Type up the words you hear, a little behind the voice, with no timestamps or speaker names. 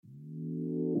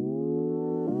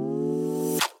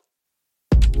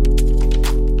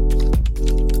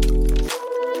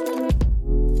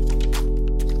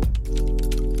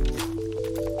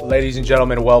Ladies and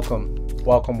gentlemen, welcome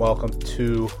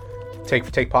to Take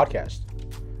for Take podcast.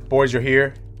 Boys are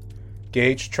here.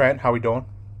 Gage, Trent, how we doing?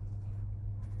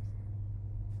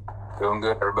 Doing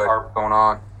good, everybody. What's going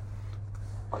on?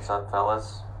 What's up,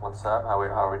 fellas? What's up? How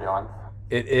are we doing?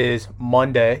 It is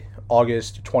Monday,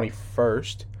 August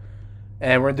 21st,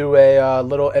 and we're going to do a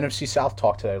little NFC South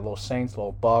talk today. A little Saints, a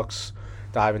little Bucks,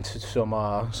 dive into some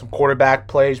quarterback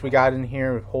plays we got in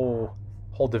here, a whole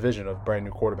division of brand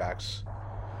new quarterbacks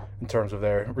in terms of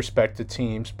their respective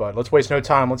teams. But let's waste no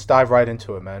time. Let's dive right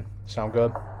into it, man. Sound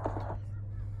good?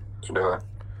 Let's do it.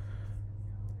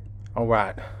 All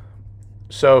right.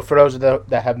 So for those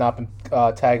that have not been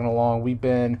tagging along, we've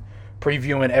been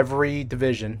previewing every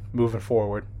division moving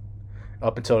forward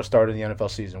up until the start of the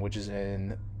NFL season, which is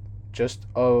in just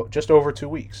over 2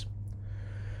 weeks.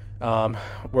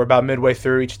 We're about midway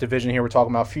through each division here. We're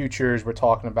talking about futures. We're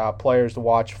talking about players to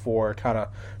watch for, kind of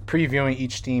previewing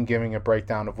each team, giving a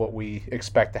breakdown of what we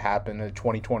expect to happen in the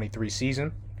 2023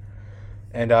 season.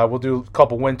 And we'll do a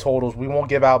couple win totals. We won't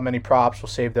give out many props. We'll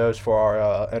save those for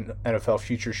our NFL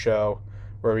Future show,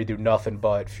 where we do nothing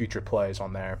but future plays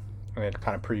on there and then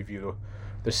kind of preview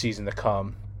the season to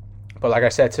come. But like I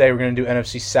said, today we're going to do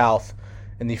NFC South,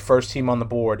 and the first team on the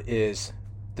board is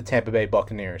the Tampa Bay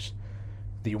Buccaneers,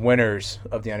 the winners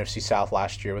of the NFC South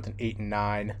last year with an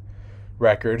 8-9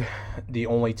 record, the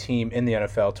only team in the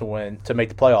NFL to make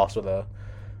the playoffs with a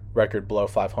record below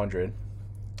 500.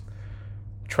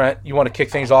 Trent, you want to kick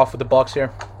things off with the Bucs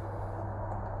here?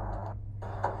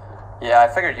 Yeah, I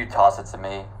figured you'd toss it to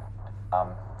me. I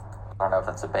don't know if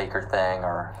it's a Baker thing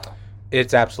or...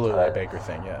 It's absolutely a Baker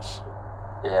thing, yes.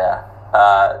 Yeah.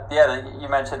 You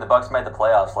mentioned the Bucs made the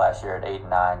playoffs last year at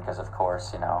 8-9 because, of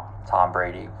course, Tom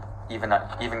Brady, even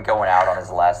going out on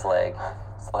his last leg,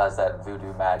 still has that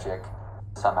voodoo magic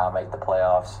to somehow make the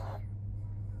playoffs.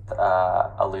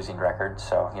 A losing record,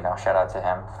 so shout out to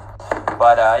him.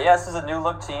 But this is a new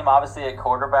look team, obviously at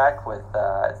quarterback. With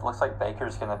it looks like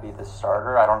Baker's going to be the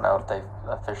starter. I don't know if they've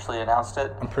officially announced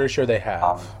it. I'm pretty sure they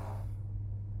have.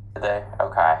 Did they?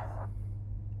 Okay.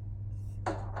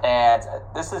 And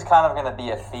this is kind of going to be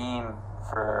a theme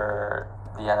for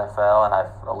the NFL, and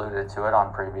I've alluded to it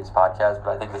on previous podcasts.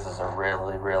 But I think this is a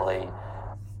really, really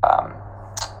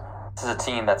this is a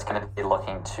team that's going to be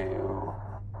looking to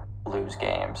lose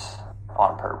games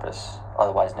on purpose,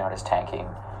 otherwise known as tanking,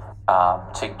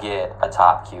 to get a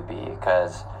top QB,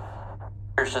 because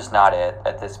here's just not it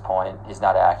at this point. He's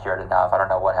not accurate enough. I don't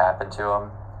know what happened to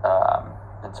him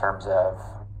in terms of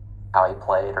how he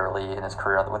played early in his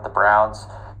career with the Browns.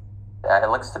 It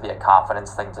looks to be a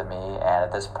confidence thing to me, and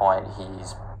at this point,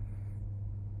 he's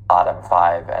bottom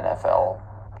 5 NFL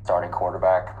starting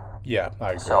quarterback. Yeah,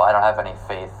 I agree. So I don't have any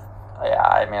faith. Yeah,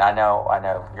 I mean, I know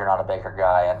you're not a Baker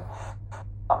guy,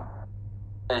 and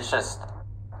it's just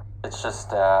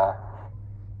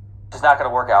not going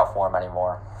to work out for him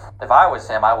anymore. If I was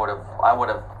him, I would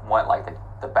have went like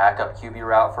the backup QB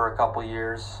route for a couple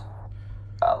years,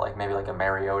 like maybe like a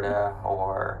Mariota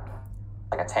or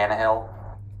like a Tannehill,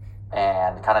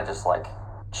 and kind of just like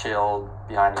chilled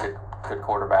behind a good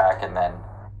quarterback, and then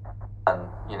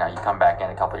you come back in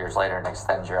a couple years later and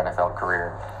extend your NFL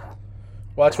career.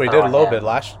 Well, that's what he did a little bit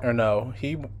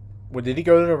did he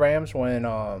go to the Rams when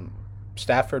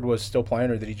Stafford was still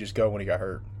playing, or did he just go when he got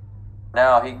hurt?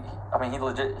 No, he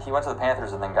went to the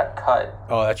Panthers and then got cut.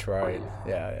 Oh, that's right.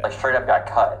 Yeah. Like straight up got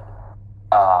cut.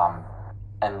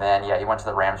 And then he went to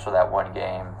the Rams for that one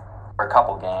game or a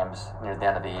couple games near the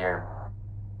end of the year.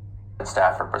 And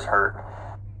Stafford was hurt.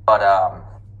 But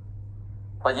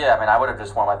yeah, I mean, I would have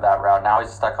just went like that route. Now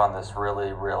he's stuck on this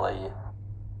really, really,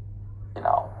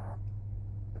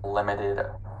 limited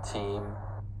team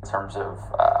in terms of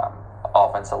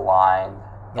offensive line.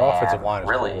 The offensive line is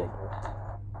really, cool.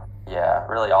 Yeah,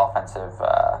 really offensive,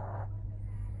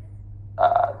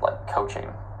 like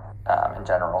coaching in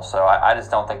general. So I just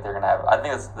don't think they're gonna have. I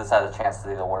think this has a chance to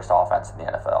be the worst offense in the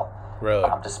NFL. Really,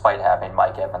 despite having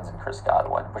Mike Evans and Chris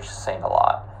Godwin, which is saying a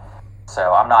lot.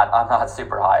 So I'm not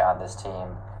super high on this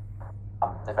team.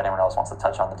 If anyone else wants to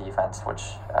touch on the defense, which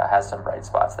has some bright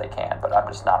spots, they can. But I'm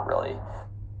just not really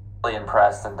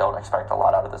impressed and don't expect a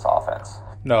lot out of this offense.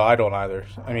 No, I don't either.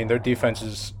 I mean, their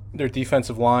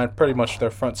defensive line, pretty much their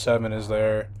front seven is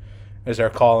their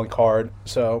calling card.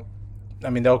 So, I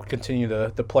mean, they'll continue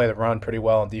to play the run pretty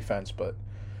well on defense, but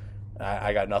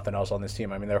I got nothing else on this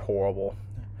team. I mean, they're horrible.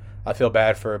 I feel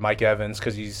bad for Mike Evans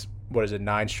because he's,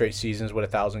 9 straight seasons with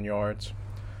 1,000 yards.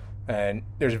 And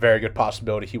there's a very good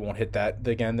possibility he won't hit that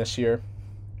again this year.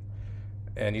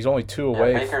 And he's only 2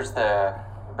 away. Baker's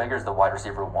the wide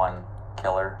receiver 1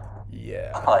 killer.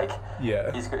 Yeah. Like,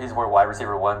 Yeah. he's where wide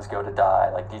receiver ones go to die.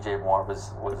 Like, DJ Moore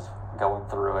was going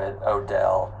through it.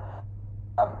 Odell.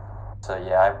 So,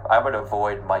 yeah, I would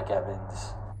avoid Mike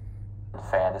Evans in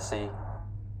fantasy,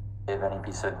 give any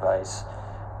piece of advice.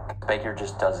 Baker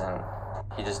just doesn't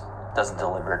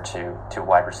deliver to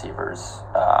wide receivers.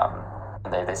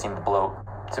 They seem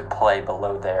to play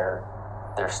below their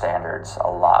standards a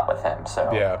lot with him.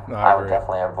 So Yeah, I would agree.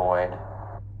 definitely avoid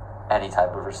any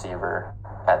type of receiver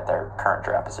at their current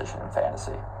draft position in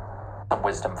fantasy. Some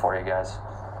wisdom for you guys.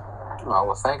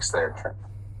 Well, thanks there, Trent.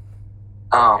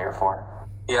 I'm here for.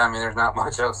 Yeah, I mean, there's not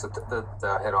much else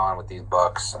to hit on with these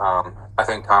Bucks. I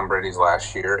think Tom Brady's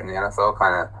last year in the NFL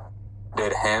kind of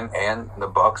did him and the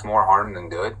Bucks more harm than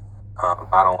good.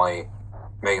 Not only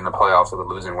making the playoffs with a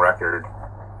losing record,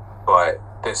 but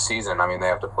this season, I mean, they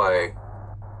have to play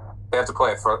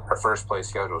a first place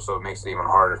schedule, so it makes it even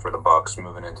harder for the Bucks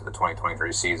moving into the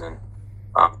 2023 season.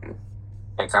 And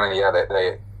kind of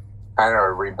they kind of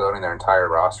are rebuilding their entire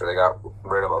roster. They got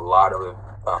rid of a lot of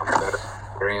veteran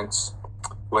experience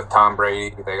with Tom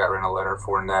Brady. They got rid of Leonard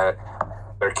Fournette,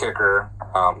 their kicker,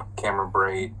 Cameron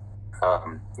Brate,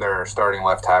 their starting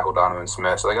left tackle Donovan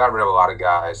Smith. So they got rid of a lot of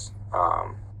guys.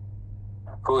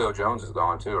 Julio Jones is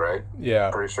gone too, right?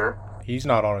 Yeah. Pretty sure. He's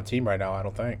not on a team right now, I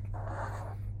don't think.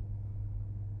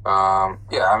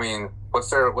 Yeah, I mean, what's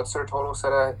their total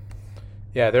set at?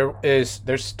 Yeah,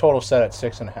 there's total set at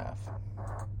 6.5.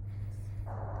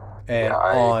 And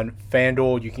on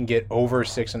FanDuel, you can get over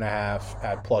 6.5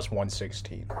 at plus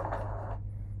 116.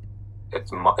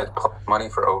 It's plus money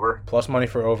for over. Plus money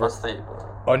for over. What's the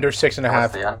Under 6.5.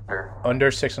 what's the under?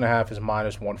 Under 6.5 is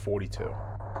minus 142.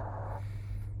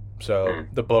 So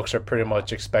the books are pretty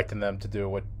much expecting them to do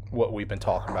what we've been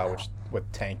talking about, which with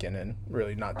tanking and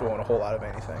really not doing a whole lot of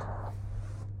anything.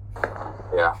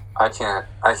 Yeah, I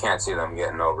can't see them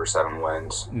getting over 7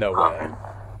 wins. No way.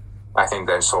 I think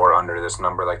they soar under this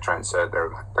number, like Trent said.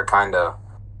 They're kind of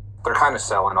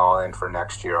selling all in for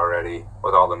next year already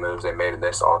with all the moves they made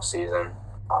this offseason.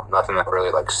 Nothing that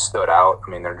really stood out. I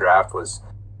mean, their draft was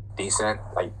decent.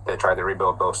 Like, they tried to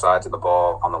rebuild both sides of the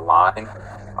ball on the line.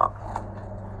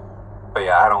 But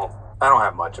yeah, I don't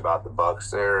have much about the Bucks.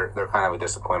 They're kind of a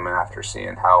disappointment after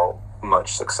seeing how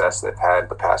much success they've had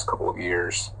the past couple of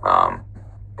years.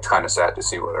 It's kind of sad to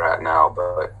see where they're at now,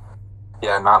 but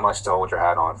yeah, not much to hold your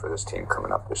hat on for this team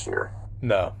coming up this year.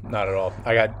 No, not at all.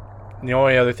 The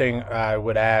only other thing I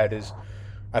would add is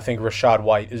I think Rachaad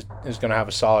White is going to have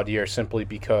a solid year simply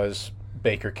because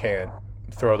Baker can't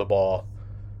throw the ball.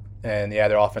 And yeah,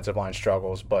 their offensive line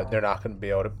struggles, but they're not going to be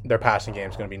able to. Their passing game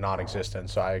is going to be non-existent,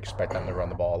 so I expect them to run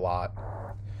the ball a lot.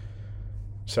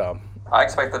 So I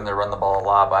expect them to run the ball a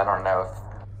lot, but I don't know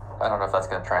if that's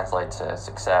going to translate to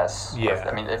success. Yeah.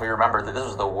 I mean, if we remember that this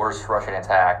was the worst rushing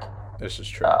attack this is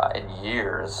true. in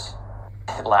years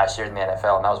last year in the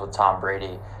NFL, and that was with Tom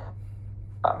Brady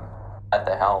at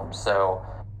the helm. So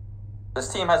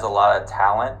this team has a lot of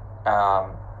talent,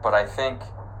 but I think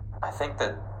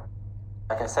that,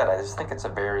 like I said, I just think it's a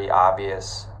very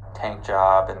obvious tank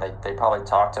job, and they probably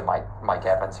talked to Mike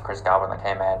Evans and Chris Godwin, like,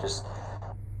 hey man, just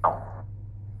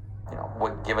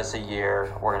give us a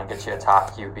year. We're gonna get you a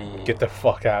top QB. Get the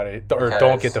fuck out of here, or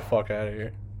don't get the fuck out of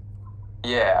here.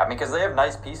 Yeah, I mean, because they have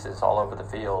nice pieces all over the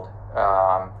field.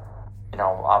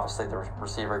 Obviously the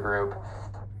receiver group,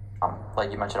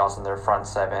 like you mentioned, also their front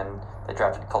seven. They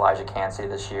drafted Kalijah Kancey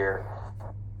this year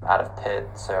out of Pitt,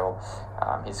 so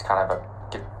he's kind of a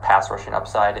good pass rushing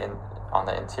upside on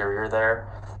the interior there.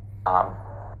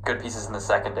 Good pieces in the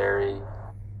secondary,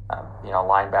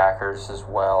 linebackers as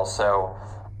well. So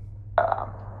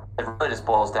it really just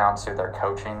boils down to their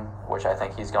coaching, which I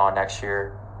think he's gone next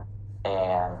year,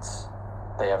 and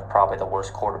they have probably the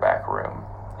worst quarterback room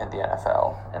in the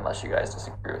NFL, unless you guys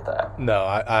disagree with that. No,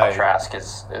 I Trask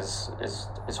is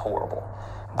horrible.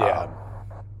 Yeah.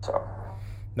 So.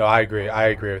 No, I agree. I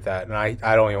agree with that, and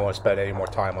I don't even want to spend any more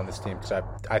time on this team because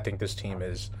I think this team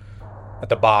is at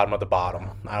the bottom of the bottom.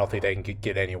 I don't think they can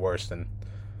get any worse than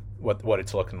what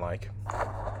it's looking like.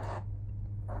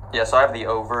 Yeah, so I have the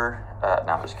over.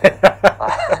 No, I'm just kidding.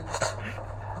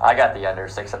 I got the under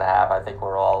 6.5. I think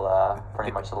we're all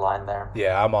pretty much aligned there.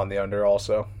 Yeah, I'm on the under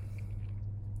also.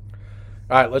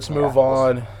 All right, let's move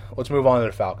on. Let's move on to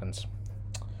the Falcons.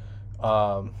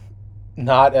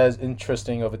 Not as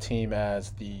interesting of a team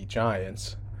as the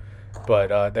Giants,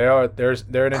 but they're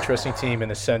an interesting team in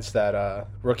the sense that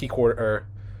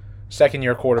second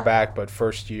year quarterback, but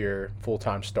first year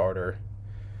full-time starter.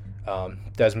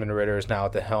 Desmond Ridder is now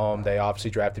at the helm. They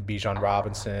obviously drafted Bijan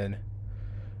Robinson.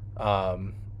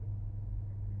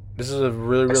 This is a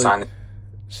really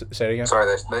Say it again. Sorry,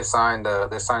 they signed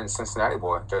Cincinnati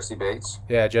boy Jesse Bates.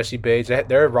 Yeah, Jesse Bates.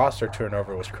 Their roster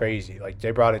turnover was crazy. Like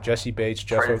they brought in Jesse Bates,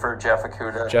 Traded for Jeff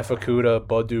Okudah,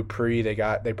 Bud Dupree.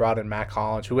 They brought in Matt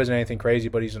Collins, who isn't anything crazy,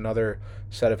 but he's another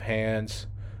set of hands.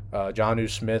 Jonnu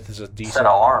Smith is a decent set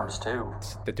of arms too.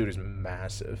 The dude is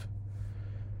massive.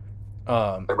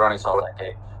 They brought in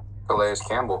Calais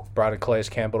Campbell. Brought in Calais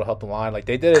Campbell to help the line. Like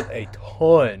they did a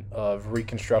ton of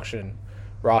reconstruction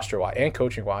roster wise and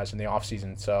coaching wise in the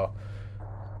offseason. So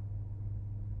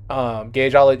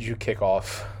Gage, I'll let you kick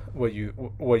off what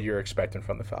you're expecting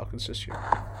from the Falcons this year.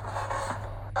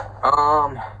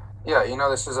 Yeah,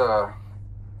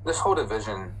 this whole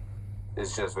division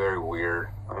is just very weird.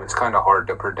 I mean, it's kind of hard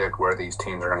to predict where these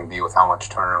teams are going to be with how much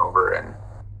turnover and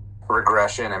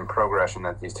regression and progression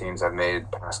that these teams have made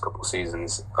past couple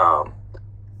seasons.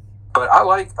 But I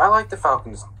like the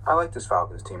Falcons. I like this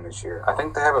Falcons team this year. I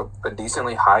think they have a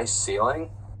decently high ceiling.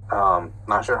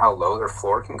 Not sure how low their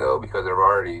floor can go because they're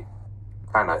already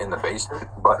kind of in the basement.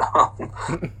 But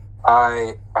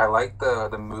I like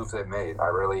the moves they made.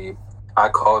 I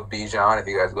called Bijan. If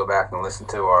you guys go back and listen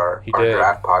to our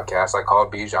draft podcast, I called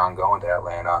Bijan going to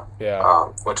Atlanta. Yeah.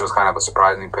 Which was kind of a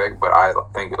surprising pick, but I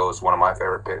think it was one of my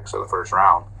favorite picks of the first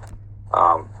round.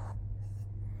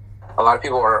 A lot of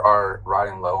people are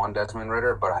riding low on Desmond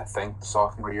Ridder, but I think the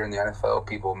sophomore year in the NFL,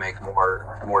 people make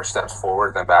more steps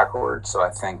forward than backwards. So I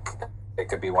think it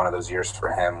could be one of those years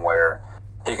for him where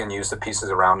he can use the pieces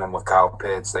around him with Kyle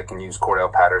Pitts. They can use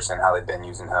Cordell Patterson, how they've been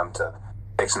using him to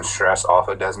take some stress off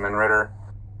of Desmond Ridder.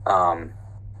 And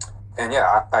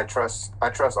yeah, I trust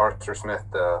Arthur Smith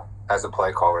as a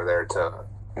play caller there to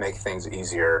make things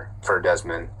easier for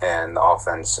Desmond and the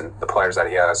offense and the players that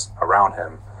he has around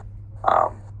him.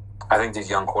 I think these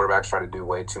young quarterbacks try to do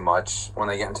way too much when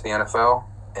they get into the NFL,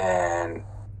 and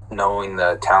knowing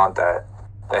the talent that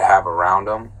they have around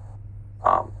them,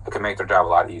 it can make their job a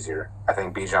lot easier. I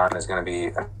think Bijan is going to be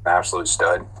an absolute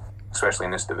stud, especially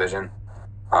in this division.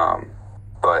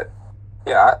 But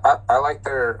yeah, I like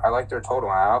their total,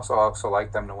 and I also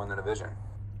like them to win the division.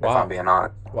 Wow. If I'm being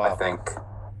honest, wow. I think,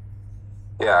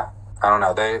 yeah, I don't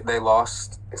know. They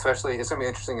lost, especially it's gonna be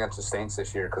interesting against the Saints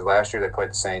this year because last year they played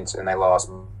the Saints and they lost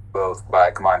both by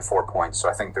a combined 4 points. So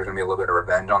I think there's gonna be a little bit of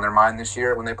revenge on their mind this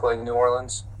year when they play New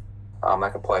Orleans.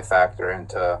 That could play a factor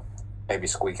into maybe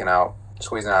squeezing out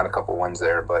a couple wins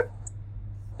there. But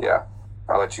yeah,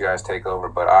 I'll let you guys take over.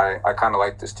 But I kind of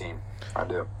like this team. I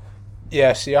do.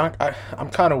 Yeah, see, I'm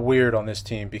kind of weird on this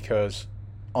team because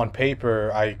on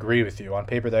paper, I agree with you. On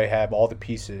paper, they have all the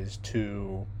pieces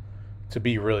to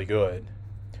be really good.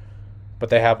 But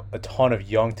they have a ton of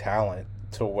young talent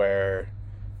to where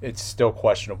it's still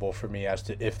questionable for me as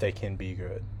to if they can be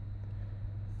good.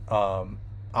 I'm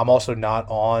also not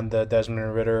on the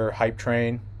Desmond Ridder hype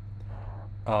train.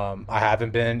 I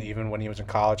haven't been, even when he was in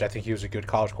college. I think he was a good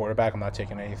college quarterback. I'm not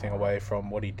taking anything away from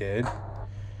what he did.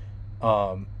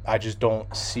 I just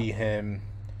don't see him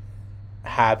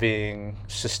having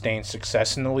sustained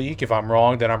success in the league. If I'm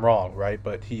wrong, then I'm wrong, right?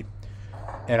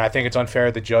 And I think it's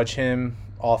unfair to judge him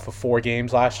off of 4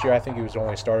 games last year. I think he was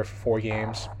only a starter for 4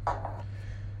 games.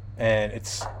 And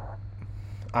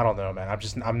I don't know, man.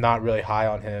 I'm not really high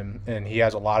on him, and he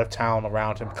has a lot of talent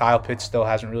around him. Kyle Pitts still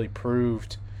hasn't really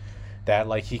proved that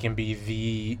like he can be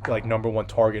the like number 1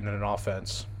 target in an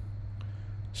offense.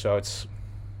 So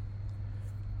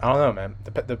I don't know, man.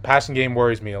 The passing game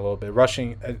worries me a little bit.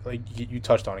 Rushing, like you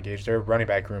touched on it, Gage. Their running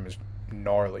back room is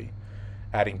gnarly.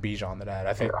 Adding Bijan to that,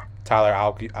 I think Tyler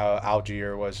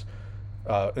Algier was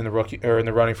in the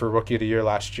running for Rookie of the Year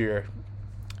last year,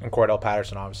 and Cordell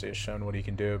Patterson obviously has shown what he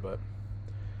can do. But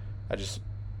I just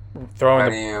throwing. How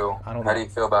do you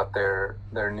feel about their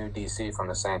new DC from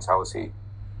the Saints? How was he?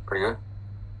 Pretty good.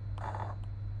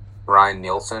 Ryan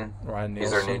Nielsen.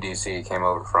 He's their new DC. He came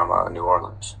over from New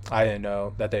Orleans. I didn't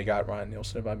know that they got Ryan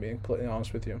Nielsen, if I'm being completely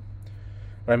honest with you.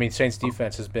 But I mean, Saints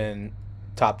defense has been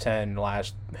top 10 in the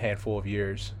last handful of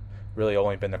years. Really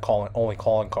only been the only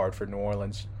calling card for New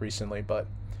Orleans recently. But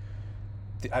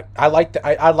I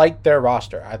like their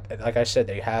roster. Like I said,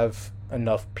 they have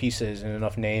enough pieces and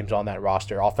enough names on that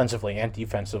roster, offensively and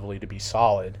defensively, to be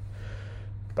solid.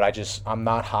 But I'm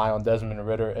not high on Desmond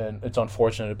Ridder, and it's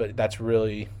unfortunate, but that's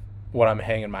really what I'm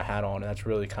hanging my hat on, and that's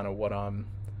really kind of what I'm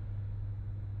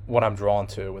drawn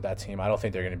to with that team. I don't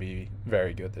think they're going to be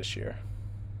very good this year.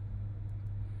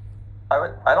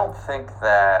 I don't think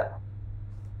that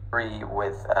agree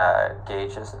with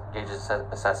Gage's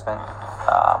assessment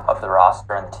of the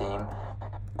roster and the team. I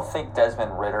don't think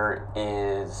Desmond Ridder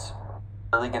is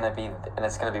really going to be, and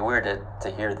it's going to be weird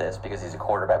to hear this because he's a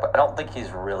quarterback, but I don't think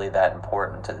he's really that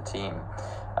important to the team.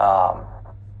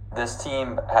 this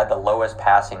team had the lowest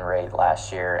passing rate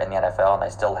last year in the NFL, and they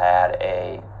still had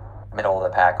a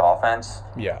middle-of-the-pack offense.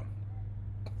 Yeah.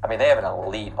 I mean, they have an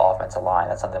elite offensive line.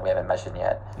 That's something we haven't mentioned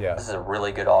yet. Yeah. This is a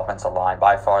really good offensive line,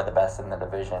 by far the best in the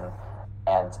division.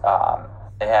 And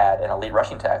they had an elite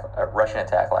rushing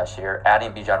attack last year.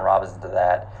 Adding Bijan Robinson to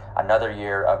that, another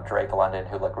year of Drake London,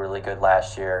 who looked really good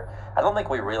last year. I don't think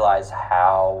we realized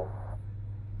how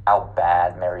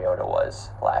bad Mariota was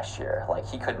last year. Like,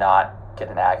 he could not get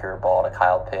an accurate ball to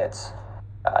Kyle Pitts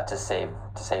to save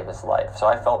his life. So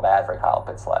I felt bad for Kyle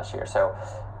Pitts last year. So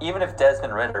even if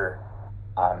Desmond Ridder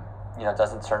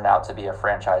doesn't turn out to be a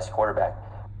franchise quarterback,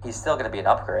 he's still going to be an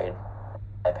upgrade, in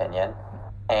my opinion.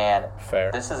 And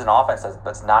Fair. This is an offense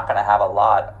that's not going to have a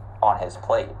lot on his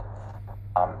plate.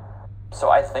 So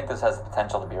I think this has the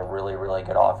potential to be a really, really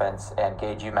good offense. And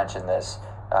Gage, you mentioned this.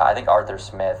 I think Arthur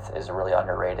Smith is really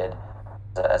underrated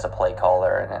as a play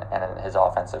caller and in his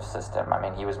offensive system. I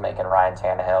mean, he was making Ryan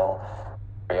Tannehill,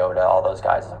 Mariota, all those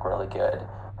guys look really good.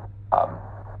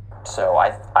 So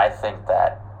I think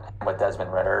that with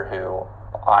Desmond Ridder, who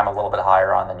I'm a little bit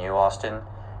higher on than you, Austin,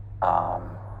 I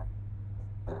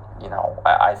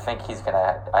think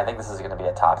this is gonna be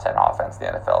a top 10 offense in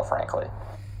the NFL, frankly.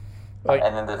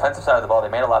 And then the defensive side of the ball, they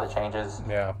made a lot of changes.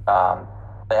 Yeah.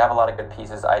 They have a lot of good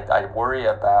pieces. I worry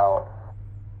about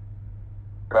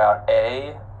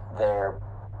their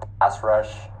pass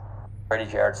rush. Brady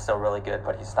Jarrett's still really good,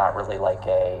 but he's not really like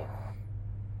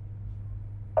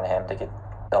on him to get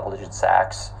double-digit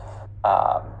sacks.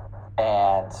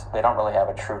 And they don't really have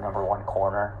a true number one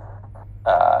corner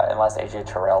unless AJ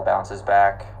Terrell bounces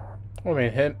back. I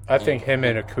mean, I think him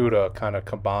and Okudah kind of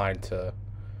combined to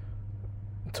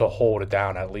hold it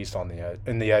down, at least on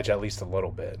the edge at least a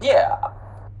little bit. Yeah.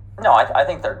 No, I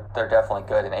think they're definitely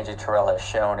good, and AJ Terrell has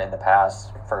shown in the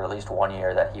past for at least 1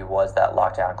 year that he was that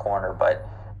lockdown corner. But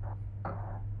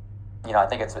I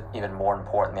think it's even more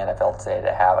important in the NFL today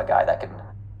to have a guy that can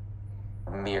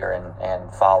mirror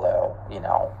and follow.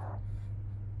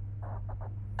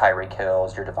 Tyreek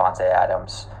Hill's, your Devontae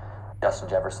Adams, Justin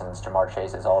Jefferson's, Jamar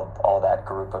Chase's, all that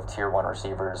group of tier 1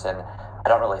 receivers, and I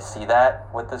don't really see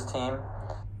that with this team.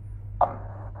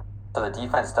 So the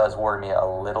defense does worry me a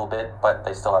little bit, but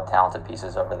they still have talented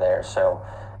pieces over there. So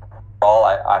overall,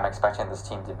 I'm expecting this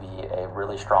team to be a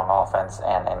really strong offense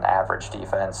and an average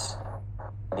defense.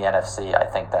 In the NFC, I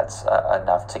think that's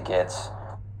enough to get.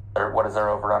 What is their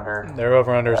over-under? Their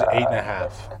over-under is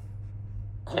 8.5.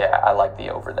 Yeah, I like the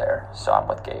over there, so I'm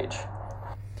with Gage.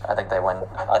 I think they win.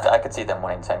 I could see them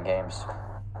winning 10 games.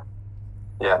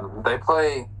 Yeah, they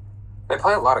play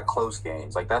a lot of close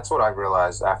games. Like, that's what I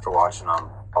realized after watching them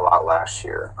a lot last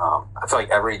year. I feel like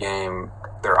every game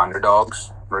they're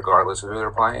underdogs, regardless of who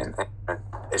they're playing. And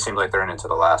it seems like they're into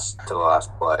the last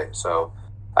play. So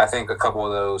I think a couple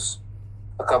of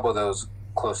those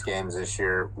close games this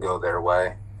year go their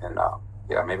way, and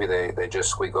maybe they just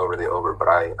squeak over the over. But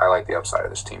I like the upside of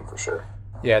this team for sure.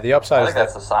 Yeah, the upside. I think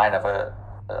that's a sign of a.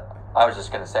 I was just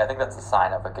going to say, I think that's a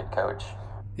sign of a good coach.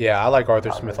 Yeah, I like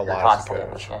Arthur Smith a lot as a coach.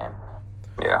 In this game.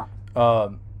 Yeah.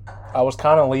 I was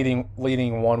kind of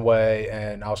leading one way,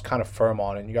 and I was kind of firm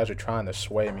on it. And you guys are trying to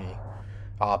sway me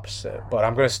opposite, but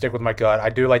I'm going to stick with my gut. I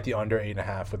do like the under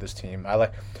 8.5 with this team.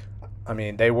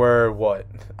 They were what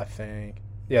I think.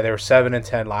 Yeah, they were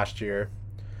 7-10 last year.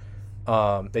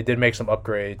 They did make some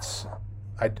upgrades.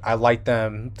 I like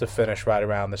them to finish right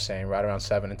around the same, right around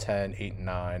 7-10,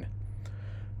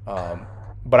 8-9.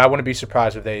 But I wouldn't be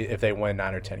surprised if they win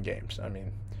 9 or 10 games. I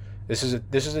mean, this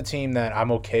is a team that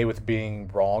I'm okay with being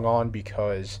wrong on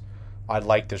because I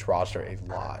like this roster a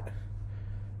lot.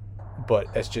 But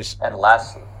it's just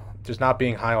not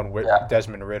being high on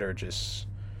Desmond Ridder. Just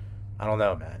I don't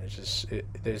know, man. It's just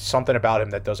there's something about him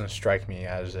that doesn't strike me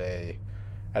as a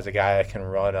guy that can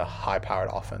run a high-powered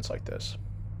offense like this.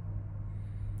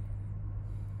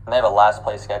 And they have a last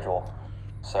play schedule,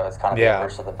 so it's kind of the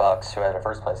reverse of the Bucs, who had a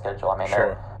first play schedule. I mean,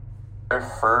 their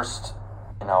first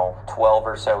 12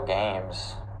 or so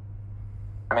games.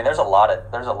 I mean, there's a lot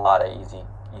of easy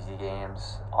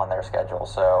games on their schedule.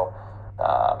 So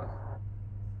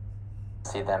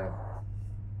see them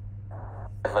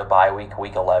if a bye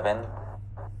week 11.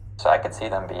 So I could see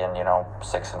them being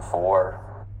 6-4,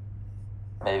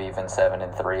 maybe even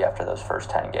 7-3 after those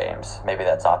first 10 games. Maybe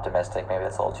that's optimistic. Maybe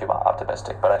that's a little too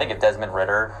optimistic. But I think if Desmond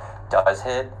Ridder does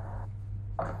hit,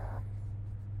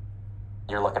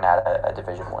 you're looking at a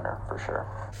division winner for sure.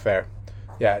 Fair.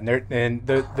 Yeah, and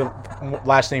the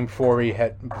last thing before we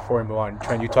move on,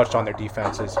 Trent, you touched on their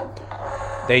defenses.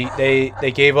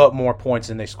 They gave up more points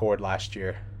than they scored last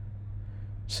year.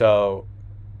 So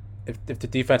if the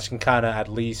defense can kind of at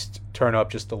least turn up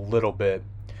just a little bit,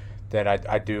 then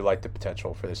I do like the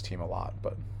potential for this team a lot,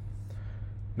 but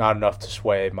not enough to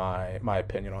sway my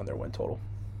opinion on their win total.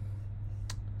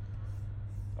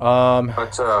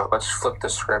 Let's flip the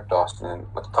script, Austin, and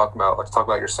let's talk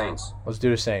about your Saints. Let's do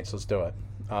the Saints. Let's do it.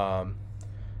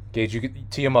 Gage, you can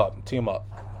tee them up.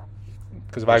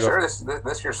 Because if I go, sure, this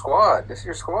is your squad. This is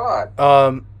your squad.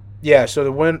 Yeah. So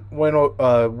the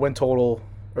win total,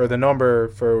 or the number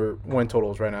for win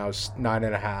totals right now is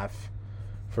 9.5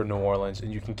 for New Orleans,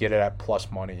 and you can get it at plus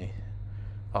money.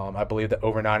 I believe that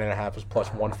over 9.5 is plus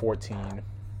 114.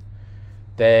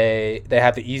 They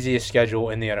have the easiest schedule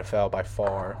in the NFL by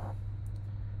far.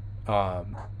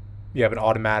 You have an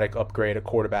automatic upgrade at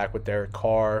quarterback with Derek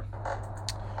Carr.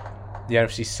 The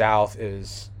NFC South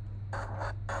is,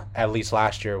 at least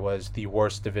last year, was the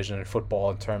worst division in football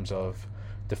in terms of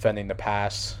defending the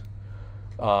pass.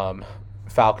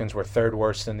 Falcons were third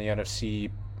worst in the NFC.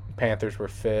 Panthers were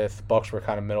fifth. Bucks were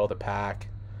kind of middle of the pack.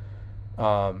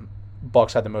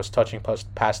 Bucks had the most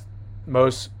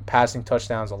passing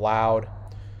touchdowns allowed.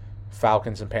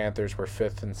 Falcons and Panthers were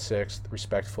fifth and sixth,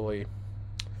 respectively.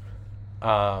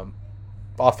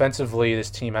 Offensively, this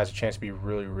team has a chance to be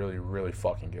really, really, really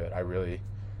fucking good. I really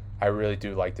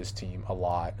do like this team a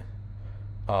lot.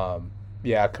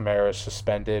 Yeah, Kamara's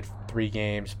suspended 3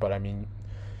 games, but I mean,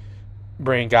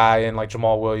 bring a guy in like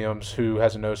Jamal Williams, who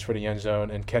has a nose for the end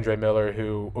zone, and Kendre Miller,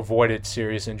 who avoided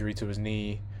serious injury to his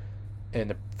knee in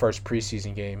the first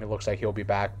preseason game. It looks like he'll be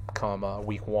back come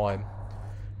week 1.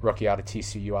 Rookie out of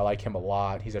TCU. I like him a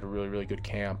lot. He's at a really, really good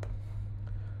camp.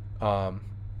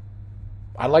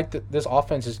 I like this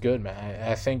offense is good, man.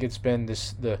 I think it's been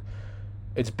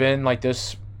like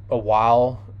this a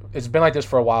while. It's been like this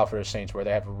for a while for the Saints, where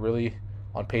they have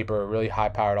on paper, a really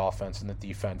high-powered offense, and the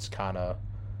defense kind of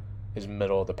is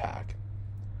middle of the pack.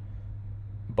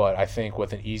 But I think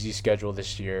with an easy schedule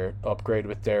this year, upgrade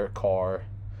with Derek Carr,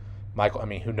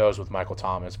 who knows with Michael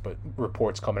Thomas, but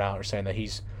reports coming out are saying that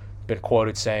he's been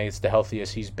quoted saying it's the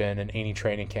healthiest he's been in any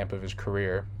training camp of his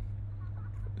career.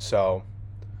 So,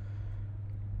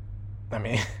 I'm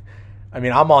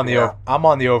on the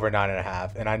over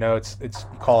 9.5, and I know it's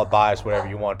call it bias, whatever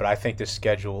you want, but I think this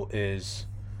schedule is.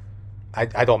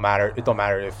 It don't matter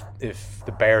if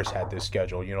the Bears had this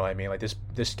schedule, you know what I mean? Like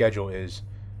this schedule is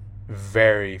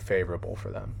very favorable for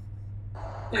them.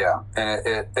 Yeah, and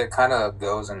it kind of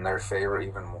goes in their favor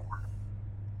even more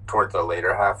toward the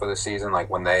later half of the season, like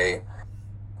when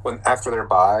after their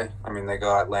bye. I mean, they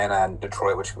go Atlanta and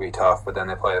Detroit, which could be tough, but then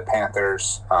they play the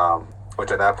Panthers,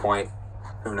 which at that point,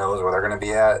 who knows where they're going to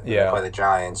be at. Yeah. They play the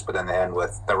Giants, but then they end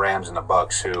with the Rams and the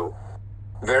Bucks, who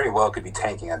very well could be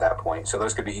tanking at that point. So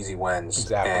those could be easy wins.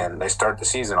 Exactly. And they start the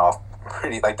season off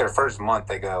pretty, like their first month,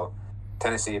 they go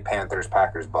Tennessee, Panthers,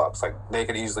 Packers, Bucks. Like they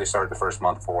could easily start the first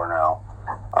month 4-0.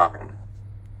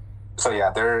 So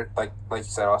yeah, they're like you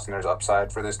said, Austin, there's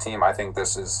upside for this team. I think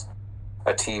this is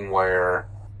a team where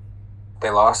they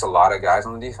lost a lot of guys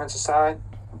on the defensive side,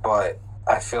 but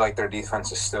I feel like their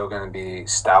defense is still going to be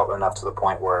stout enough to the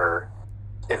point where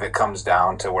if it comes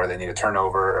down to where they need a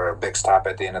turnover or a big stop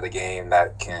at the end of the game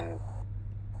that can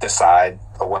decide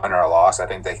a win or a loss, I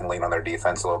think they can lean on their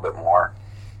defense a little bit more.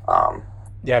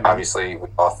 Obviously, we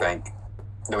all think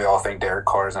Derek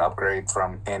Carr is an upgrade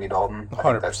from Andy Dalton? 100%.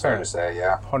 I think that's fair to say,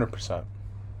 yeah. 100%.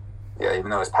 Yeah, even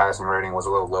though his passing rating was a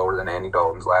little lower than Andy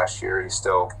Dalton's last year, he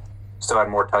still had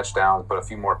more touchdowns, but a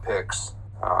few more picks.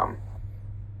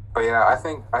 But yeah, I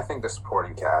think the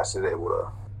supporting cast is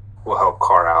able will help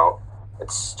Carr out.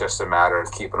 It's just a matter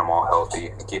of keeping them all healthy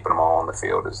and keeping them all on the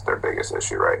field is their biggest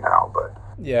issue right now. But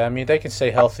yeah, I mean, they can stay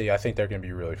healthy. I think they're going to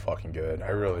be really fucking good. I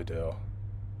really do.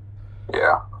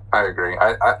 Yeah, I agree.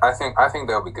 I think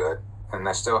they'll be good, and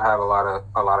they still have a lot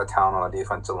of talent on the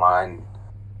defensive line.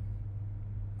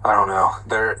 I don't know.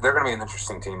 They're going to be an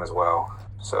interesting team as well.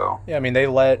 So yeah, I mean, they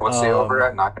let what's the over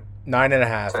at 9?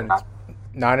 9.5.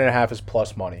 9.5 is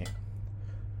plus money.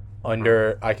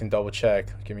 Under, I can double check.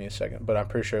 Give me a second, but I'm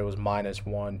pretty sure it was minus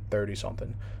 130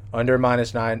 something. Under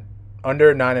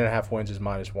 9.5 wins is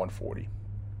minus 140.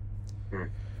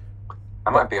 I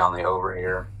might be on the over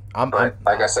here.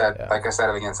 Like I said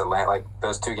against Atlanta, like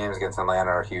those 2 games against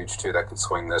Atlanta are huge too. That could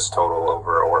swing this total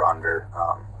over or under.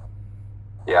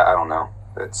 Yeah, I don't know.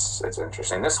 It's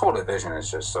interesting. This whole division is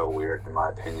just so weird in my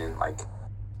opinion. Like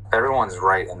everyone's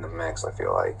right in the mix. I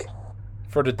feel like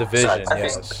for the division, I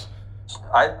yes.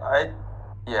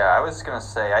 I was gonna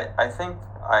say I think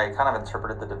I kind of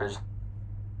interpreted the division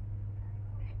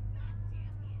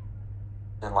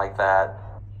like that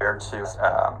compared to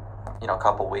a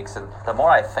couple weeks, and the more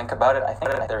I think about it, I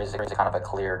think there is kind of a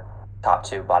clear top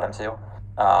 2, bottom 2,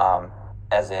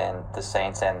 as in the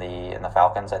Saints and the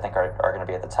Falcons. I think are going to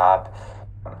be at the top.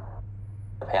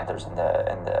 Panthers and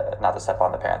the not to step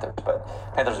on the Panthers, but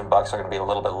Panthers and Bucks are going to be a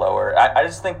little bit lower. I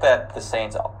just think that the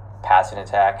Saints' passing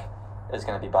attack is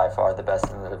going to be by far the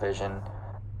best in the division.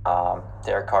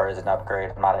 Derek Carr is an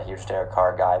upgrade. I'm not a huge Derek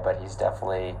Carr guy, but he's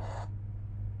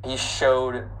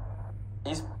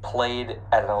played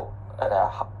at a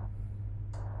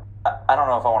I don't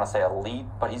know if I want to say elite,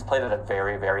 but he's played at a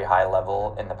very, very high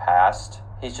level in the past.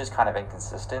 He's just kind of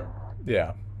inconsistent.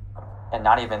 Yeah. And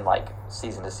not even like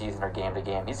season to season or game to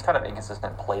game. He's kind of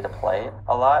inconsistent play to play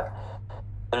a lot.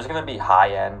 There's going to be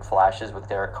high-end flashes with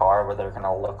Derek Carr where they're going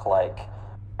to look like,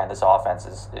 and this offense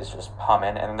is just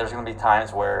humming. And there's going to be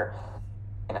times where,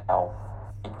 he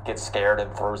gets scared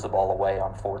and throws the ball away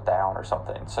on 4th down or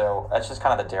something. So that's just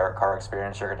kind of the Derek Carr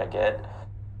experience you're going to get.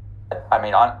 I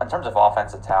mean, in terms of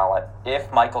offensive talent,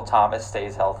 if Michael Thomas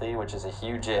stays healthy, which is a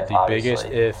huge if, the biggest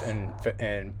if in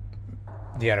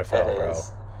the NFL, bro.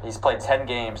 He's played 10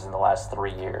 games in the last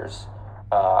 3 years.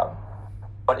 But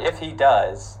if he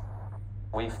does,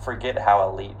 we forget how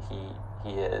elite he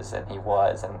is and he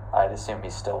was, and I'd assume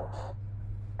he's still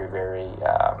very, very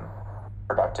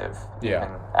productive even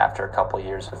after a couple of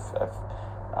years of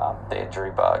the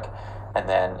injury bug. And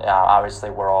then, obviously,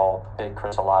 we're all big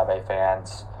Chris Olave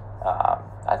fans.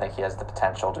 I think he has the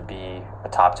potential to be a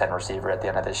top 10 receiver at the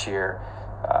end of this year.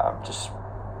 Just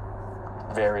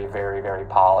very, very, very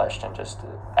polished and just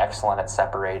excellent at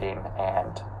separating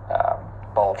and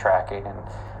ball tracking, and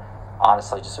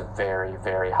honestly just a very,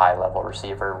 very high-level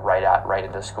receiver right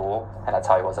into school, and that's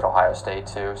how he was at Ohio State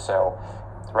too. So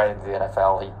right into the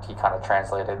NFL, he kind of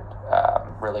translated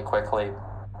really quickly.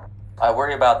 I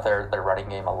worry about their running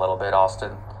game a little bit,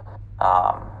 Austin.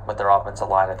 With their offensive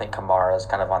line, I think Kamara is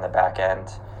kind of on the back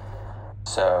end,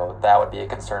 so that would be a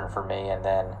concern for me. And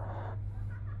then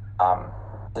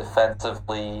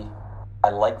defensively, I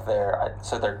like their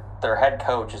head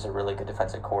coach is a really good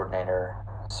defensive coordinator,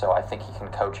 so I think he can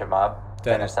coach him up.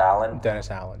 Dennis Allen,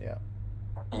 yeah.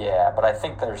 Yeah, but I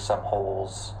think there's some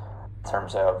holes in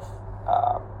terms of,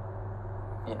 are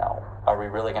we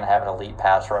really going to have an elite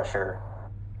pass rusher?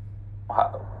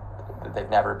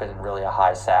 They've never been really a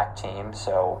high sack team,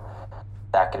 so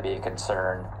that could be a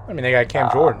concern. I mean, they got Cam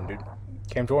Jordan, dude.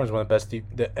 Cam Jordan's one of the best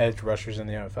the edge rushers in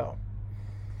the NFL.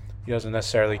 He doesn't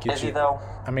necessarily get Is you. he though?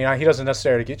 I mean, he doesn't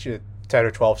necessarily get you 10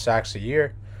 or 12 sacks a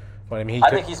year, but I mean, I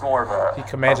think he's more of a he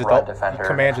commands a defender. He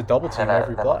commands a double team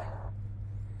every play.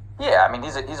 Yeah, I mean,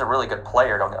 he's a really good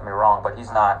player. Don't get me wrong, but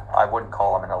he's not. I wouldn't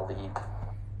call him an elite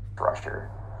rusher,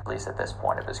 at least at this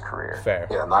point of his career. Fair.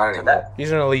 Yeah, not anymore.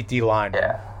 He's an elite D line.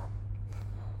 Yeah.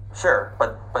 Sure,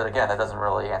 but again, that doesn't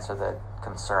really answer the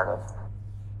concern of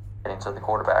getting to the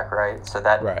quarterback, right? So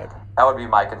that would be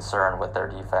my concern with their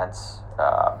defense.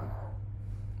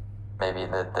 Maybe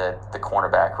the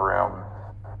cornerback room.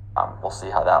 We'll see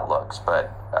how that looks, but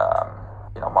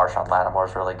Marshawn Lattimore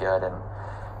is really good, and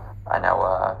I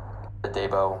know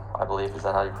Adebo, I believe, is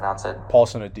that how you pronounce it?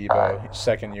 Paulson Adebo,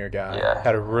 second-year guy,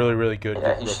 had a really, really good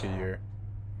rookie year.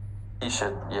 He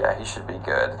should be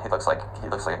good. He looks like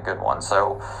a good one.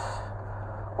 So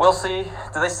we'll see.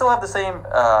 Do they still have the same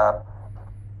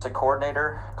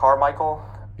coordinator, Carmichael?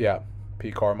 Yeah,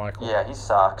 Pete Carmichael. Yeah, he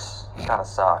sucks. He kind of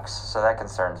sucks. So that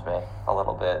concerns me a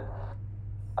little bit.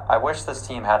 I wish this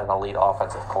team had an elite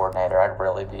offensive coordinator. I'd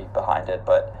really be behind it.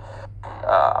 But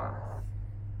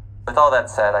with all that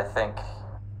said, I think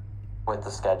with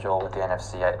the schedule, with the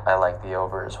NFC, I like the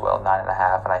over as well,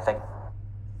 9.5. And I think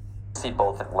see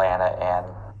both Atlanta and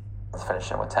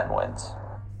finishing with 10 wins.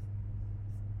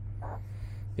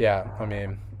 Yeah, I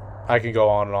mean, I can go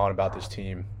on and on about this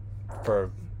team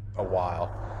for a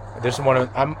while.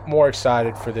 I'm more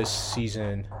excited for this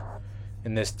season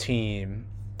and this team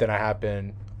than I have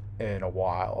been in a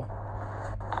while.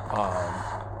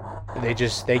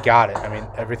 They got it. I mean,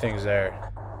 everything's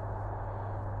there.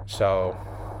 So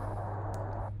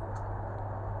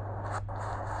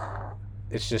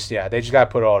it's just, they just got to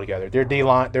put it all together.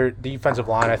 Their defensive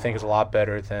line, I think, is a lot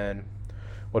better than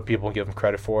what people give them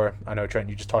credit for. I know, Trent,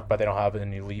 you just talked about they don't have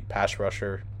an elite pass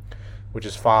rusher, which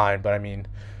is fine. But, I mean,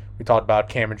 we talked about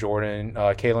Cameron Jordan.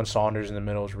 Kalen Saunders in the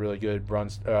middle is really good,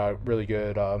 really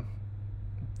good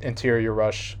interior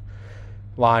rush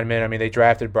lineman. I mean, they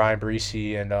drafted Brian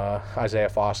Breesy and Isaiah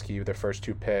Foskey with their first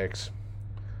 2 picks.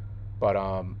 But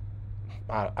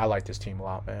I like this team a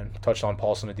lot, man. Touched on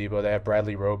Paulson Adebo. They have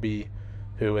Bradley Roby,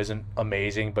 who isn't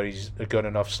amazing, but he's a good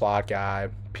enough slot guy.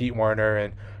 Pete Werner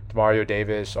and Demario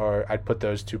Davis I'd put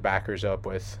those 2 backers up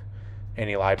with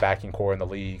any linebacking core in the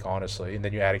league, honestly. And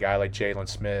then you add a guy like Jalen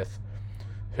Smith,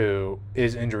 who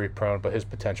is injury prone, but his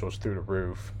potential is through the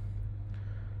roof.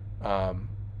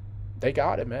 They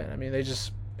got it, man. I mean,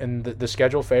 and the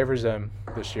schedule favors them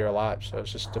this year a lot. So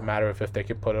it's just a matter of if they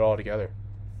can put it all together.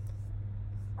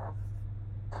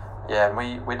 Yeah,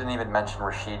 and we didn't even mention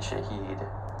Rashid Shaheed,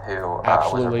 who was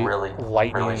Absolutely a really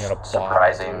lightning in a bottle,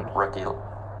 surprising dude. rookie.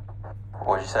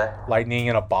 What'd you say? Lightning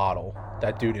in a bottle.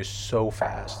 That dude is so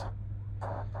fast.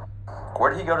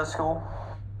 Where did he go to school?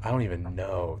 I don't even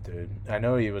know, dude. I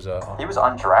know he was a. He was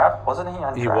undrafted, wasn't he?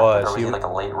 Undrafted, He was. Or was he like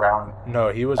a late round? No,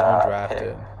 he was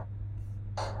undrafted. Pick?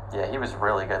 Yeah, he was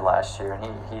really good last year, and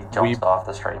he jumps off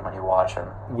the screen when you watch him.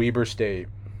 Weber State.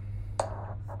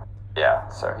 Yeah,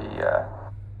 so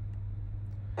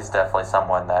he's definitely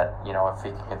someone that, if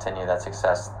he can continue that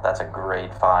success, that's a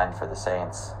great find for the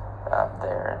Saints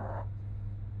there.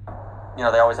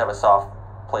 And, they always have a soft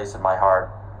place in my heart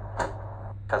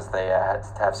because they had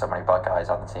to have so many Buckeyes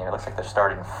on the team. It looks like they're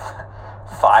starting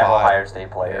five Ohio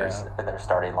State players in their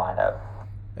starting lineup.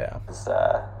 Yeah.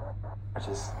 Which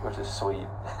is sweet.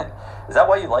 Is that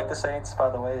why you like the Saints, by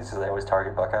the way? Is because they always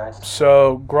target Buckeyes?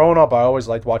 So, growing up, I always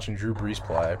liked watching Drew Brees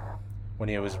play when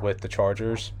he was with the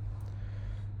Chargers.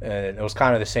 And it was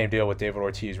kind of the same deal with David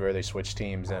Ortiz where they switched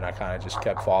teams, and I kind of just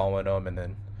kept following them and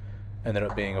then ended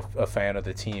up being a fan of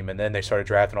the team. And then they started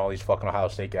drafting all these fucking Ohio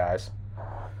State guys.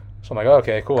 So I'm like,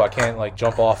 okay, cool. I can't,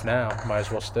 jump off now. Might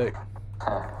as well stick.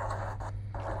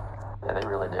 Yeah, they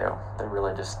really do. They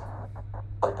really just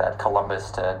like that Columbus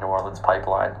to New Orleans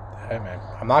pipeline. Hey, man.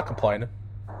 I'm not complaining.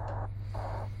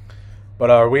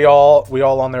 But are we all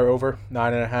on there over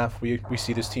 9.5? We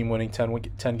see this team winning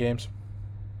 10 games.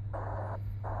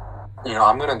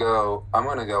 I'm gonna go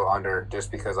under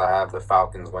just because I have the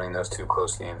Falcons winning those 2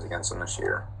 close games against them this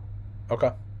year.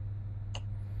 Okay.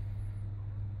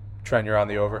 Trent, you're on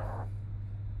the over.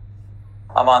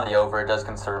 I'm on the over. It does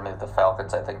concern me that the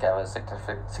Falcons, I think, have a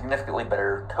significantly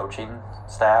better coaching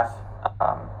staff.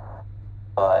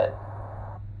 But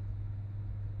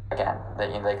again,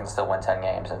 they can still win 10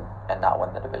 games and not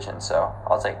win the division. So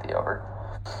I'll take the over.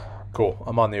 Cool.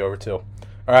 I'm on the over too.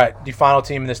 All right, the final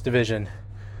team in this division,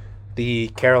 the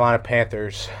Carolina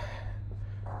Panthers,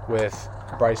 with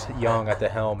Bryce Young at the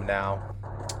helm now.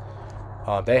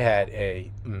 They had a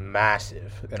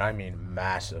massive, and I mean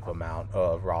massive, amount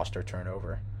of roster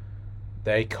turnover.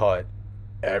 They cut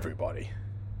everybody.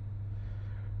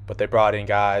 But they brought in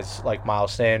guys like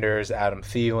Miles Sanders, Adam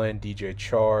Thielen, DJ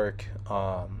Chark,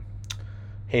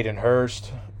 Hayden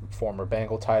Hurst, former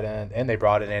Bengal tight end, and they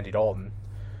brought in Andy Dalton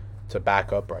to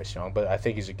back up Bryce Young. But I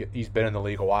think he's been in the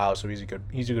league a while, so he's a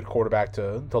good quarterback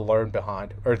to learn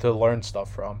behind or to learn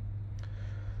stuff from.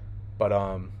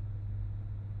 But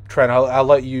Trent, I'll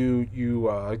let you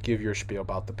give your spiel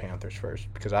about the Panthers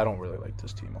first because I don't really like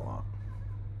this team a lot.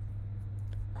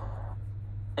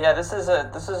 Yeah, this is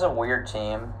a weird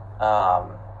team.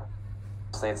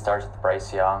 Obviously, it starts with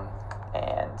Bryce Young,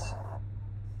 and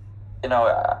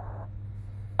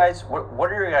guys,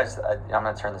 what are your guys? I'm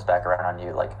gonna turn this back around on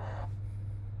you.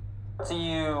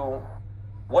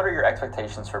 What are your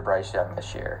expectations for Bryce Young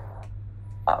this year?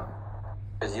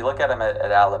 Because you look at him at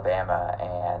Alabama,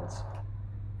 and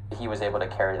he was able to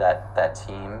carry that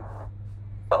team,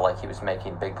 but he was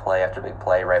making big play after big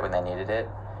play right when they needed it.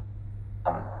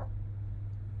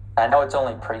 I know it's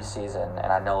only preseason,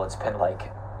 and I know it's been 5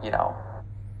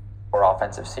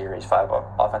 offensive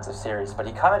series, but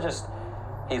he kind of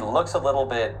he looks a little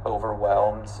bit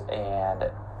overwhelmed, and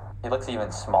he looks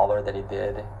even smaller than he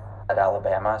did at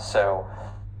Alabama. So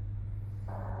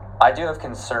I do have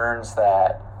concerns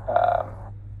that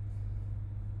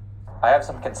I have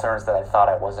some concerns that I thought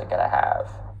I wasn't going to have.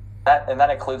 That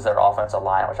includes their offensive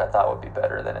line, which I thought would be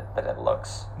better than it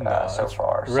looks so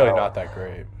far. Really not that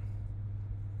great.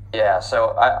 Yeah,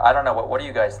 so I don't know. What do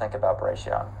you guys think about Bryce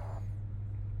Young?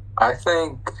 I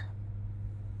think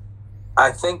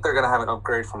they're going to have an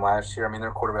upgrade from last year. I mean,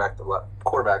 their quarterback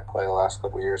play the last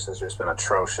couple of years has just been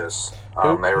atrocious.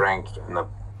 They ranked in the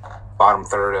bottom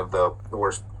third of the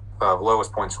worst,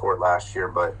 lowest point scored last year.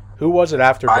 But who was it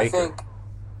after Baker? I think.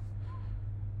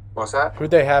 What's that?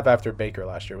 Who'd they have after Baker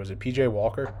last year? Was it P.J.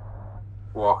 Walker?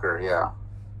 Walker, yeah.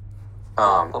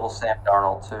 Little Sam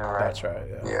Darnold too, right? That's right.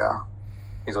 Yeah.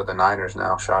 He's with the Niners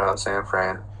now. Shout out San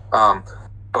Fran.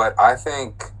 But I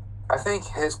think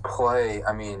his play.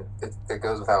 I mean, it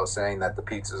goes without saying that the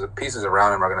pieces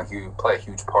around him are going to play a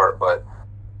huge part. But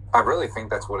I really think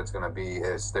that's what it's going to be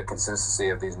is the consistency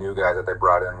of these new guys that they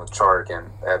brought in with Chark and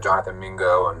they have Jonathan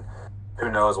Mingo and who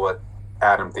knows what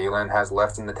Adam Thielen has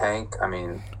left in the tank. I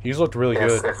mean, he's looked really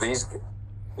good. If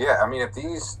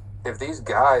these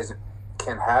guys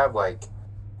can have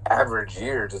average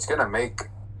years, it's going to make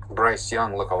Bryce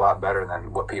Young look a lot better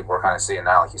than what people are kind of seeing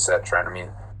now, like you said, Trent. I mean,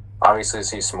 obviously,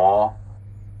 he's small.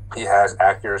 He has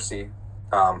accuracy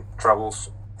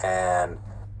troubles, and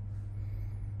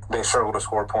they struggle to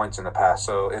score points in the pass.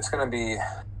 So it's gonna be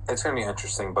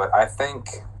interesting. But I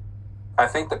think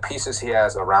the pieces he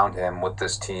has around him with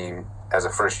this team as a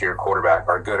first year quarterback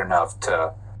are good enough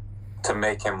to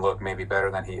make him look maybe better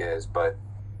than he is. But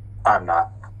I'm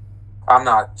not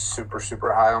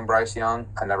super high on Bryce Young.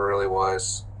 I never really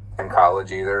was in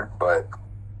college either. But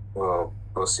we'll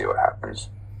see what happens.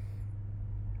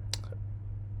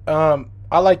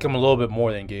 I like him a little bit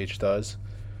more than Gage does.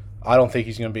 I don't think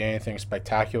he's going to be anything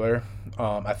spectacular.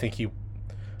 I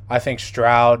think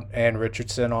Stroud and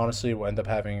Richardson, honestly, will end up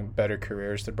having better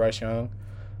careers than Bryce Young.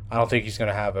 I don't think he's going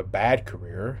to have a bad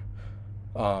career.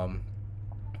 I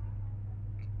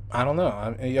don't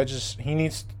know.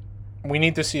 We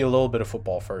need to see a little bit of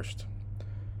football first.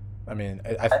 I mean,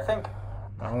 I think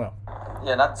I don't know.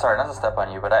 Yeah, not to step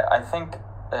on you, but I think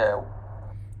the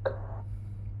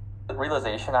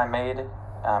realization I made,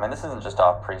 and this isn't just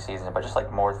off preseason, but just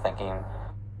like more thinking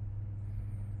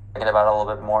about it a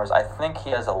little bit more, is I think he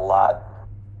has a lot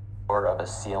more of a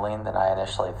ceiling than I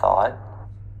initially thought.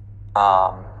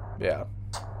 Yeah.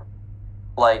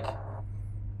 Like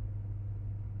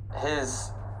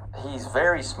he's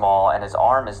very small and his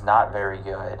arm is not very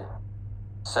good.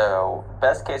 So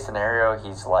best case scenario,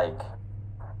 he's like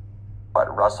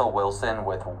Russell Wilson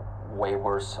with way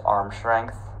worse arm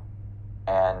strength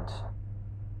and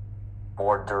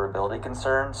more durability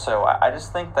concerns. So I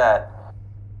just think that,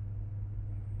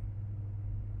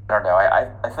 I don't know,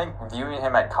 I think viewing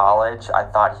him at college, I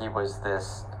thought he was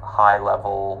this high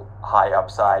level, high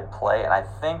upside play, and I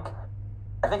think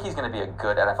he's going to be a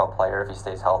good NFL player if he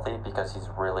stays healthy, because he's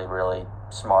really, really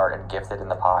smart and gifted in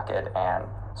the pocket and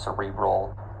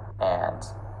cerebral, and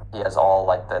he has all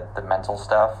like the mental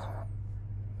stuff.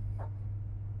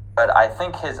 But I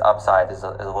think his upside is a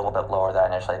little bit lower than I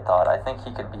initially thought. I think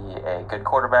he could be a good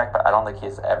quarterback, but I don't think he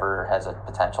has a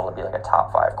potential to be like a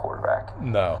top 5 quarterback.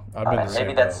 No,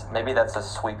 maybe that's a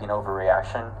sweeping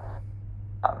overreaction,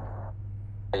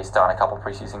 based on a couple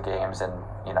preseason games, and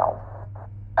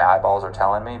my eyeballs are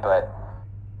telling me. But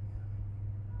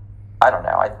I don't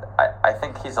know. I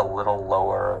think he's a little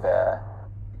lower of a.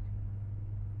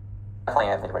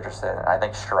 Definitely Anthony Richardson. I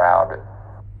think Stroud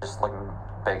just looking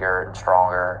bigger and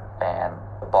stronger, and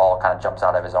the ball kind of jumps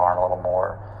out of his arm a little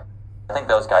more. I think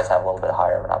those guys have a little bit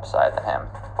higher of an upside than him.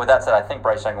 With that said, I think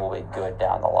Bryce Young will be good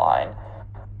down the line.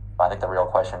 I think the real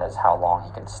question is how long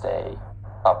he can stay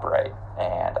upright,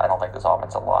 and I don't think this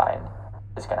offensive line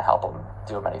is going to help him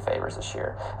do him any favors this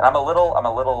year. And I'm a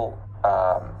little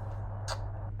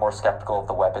more skeptical of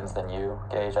the weapons than you,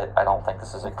 Gage. I don't think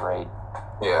this is a great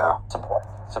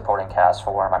supporting cast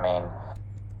for him. I mean,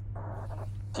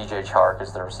 DJ Chark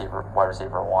is the wide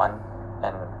receiver 1,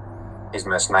 and he's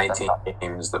missed 19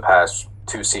 games the past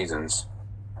 2 seasons.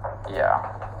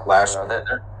 Yeah. Last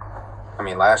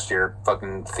year,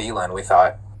 fucking Thielen, we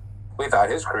thought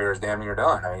his career is damn near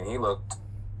done. I mean, he looked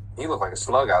like a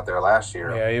slug out there last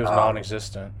year. Yeah, he was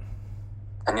non-existent.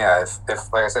 And yeah, if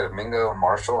like I said, if Mingo and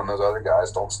Marshall and those other guys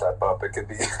don't step up, it could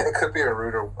be a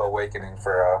rude awakening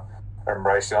for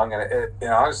Bryce Young, and it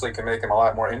honestly can make him a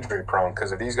lot more injury prone,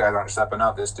 because if these guys aren't stepping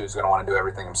up, this dude's going to want to do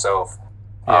everything himself,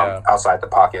 outside the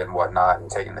pocket and whatnot, and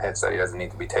taking the hits that he doesn't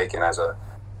need to be taking as a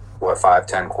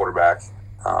 5'10" quarterback.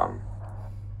 I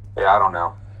don't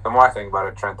know. The more I think about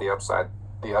it, Trent, the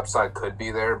upside could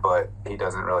be there, but he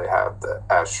doesn't really have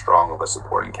as strong of a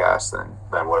supporting cast than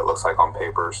what it looks like on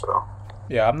paper. So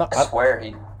yeah,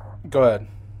 Go ahead.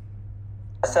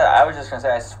 I was just going to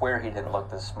say, I swear he didn't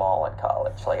look this small in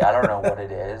college. Like, I don't know what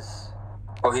it is.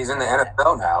 Well, he's in the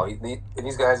NFL now.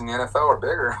 These guys in the NFL are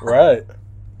bigger. Right.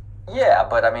 Yeah,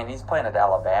 but, I mean, he's playing at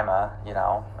Alabama,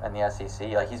 in the SEC.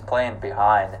 Like, he's playing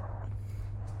behind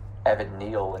Evan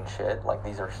Neal and shit. Like,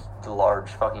 these are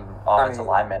large fucking offensive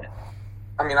linemen.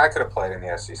 I mean, I could have played in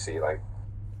the SEC. Like,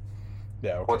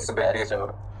 yeah, okay. What's the big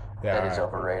deal? That is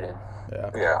overrated.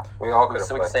 Yeah, we all could have.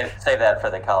 So we can save that for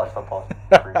the college football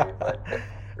preview. But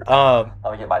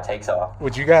I'll get my takes off.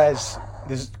 Would you guys?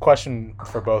 This is a question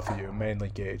for both of you, mainly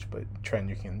Gage, but Trent,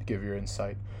 you can give your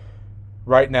insight.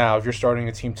 Right now, if you're starting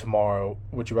a team tomorrow,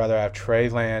 would you rather have Trey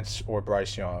Lance or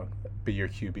Bryce Young be your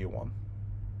QB1?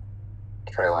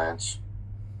 Trey Lance.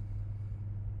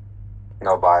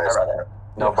 No bias.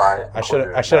 No bias.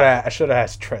 I should have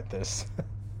asked Trent this.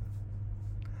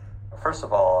 First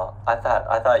of all, I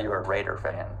thought you were a Raider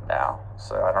fan now,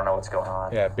 so I don't know what's going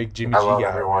on. Yeah, big Jimmy G. I love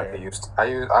everyone who used. I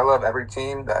love every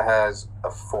team that has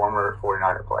a former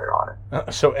 49er player on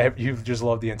it. So you just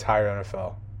love the entire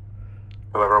NFL.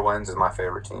 Whoever wins is my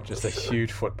favorite team. Just a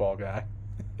huge football guy.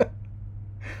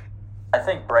 I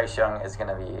think Bryce Young is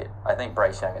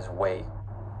way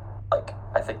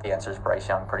I think the answer is Bryce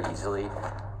Young pretty easily.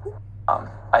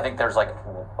 I think there's like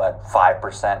a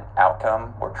 5% outcome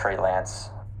where Trey Lance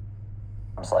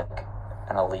is like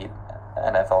an elite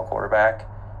NFL quarterback.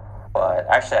 But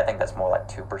actually, I think that's more like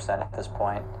 2% at this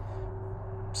point.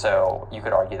 So you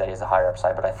could argue that he has a higher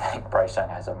upside, but I think Bryce Young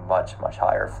has a much, much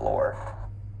higher floor.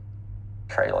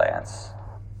 Trey Lance.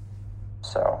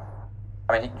 So,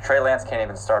 I mean, Trey Lance can't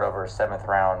even start over a 7th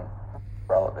round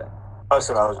relevant. That's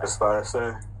what I was just about to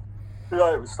say. He's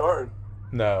not even starting.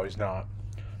 No, he's not.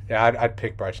 Yeah, I'd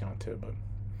pick Bryce Young too, but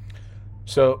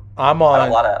so I'm on. I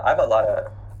have a lot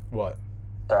of. What?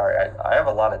 Sorry, I have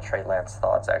a lot of Trey Lance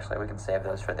thoughts. Actually, we can save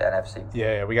those for the NFC.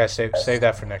 Yeah, we gotta save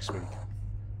that for next week.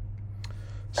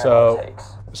 So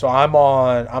I'm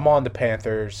on the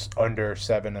Panthers under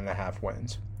 7.5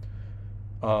 wins.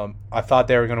 I thought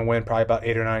they were gonna win probably about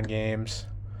 8 or 9 games.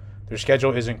 Their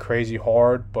schedule isn't crazy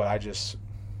hard, but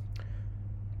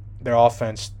their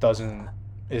offense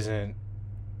isn't.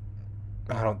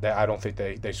 I don't think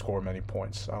they score many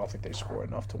points. I don't think they score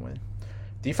enough to win.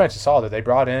 Defense is solid. They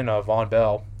brought in Von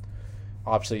Bell.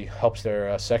 Obviously helps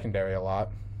their secondary a lot.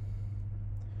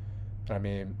 I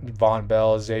mean, Von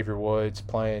Bell, Xavier Woods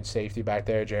playing safety back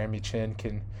there. Jeremy Chin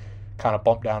can kind of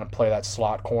bump down and play that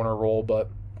slot corner role, but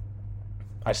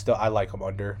I like them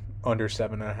under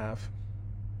 7.5.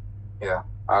 Yeah,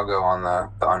 I'll go on the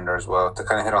under as well. To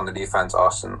kind of hit on the defense,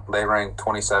 Austin, they ranked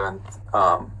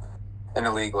 27th in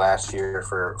the league last year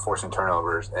for forcing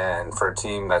turnovers, and for a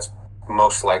team that's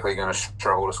most likely going to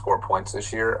struggle to score points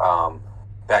this year,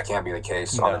 that can't be the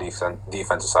case on the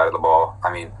defensive side of the ball.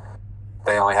 I mean,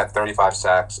 they only had 35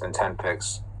 sacks and 10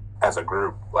 picks as a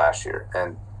group last year,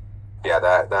 and yeah,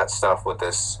 that stuff with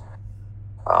this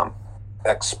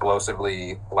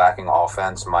explosively lacking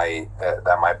offense might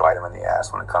bite them in the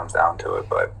ass when it comes down to it.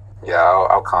 But yeah,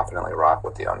 I'll confidently rock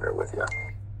with the under with you.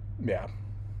 Yeah.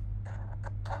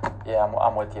 Yeah,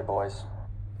 I'm with you, boys.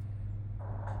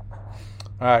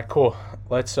 All right, cool.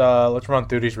 Let's run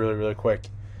through these really, really quick,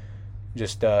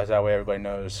 just that way everybody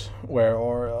knows where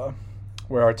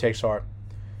our takes are.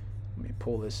 Let me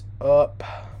pull this up.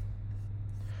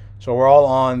 So we're all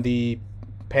on the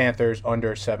Panthers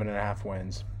under 7.5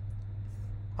 wins.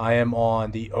 I am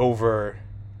on the over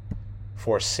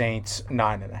for Saints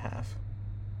 9.5.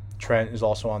 Trent is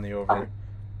also on the over.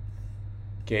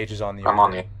 Gage is on the over. I'm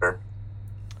on the under.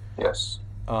 Yes.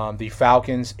 The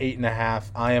Falcons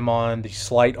 8.5. I am on the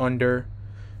slight under.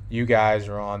 You guys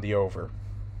are on the over.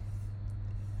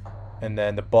 And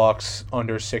then the Bucks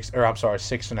under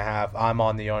 6.5. I'm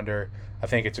on the under. I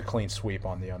think it's a clean sweep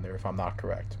on the under, if I'm not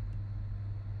correct.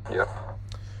 Yep.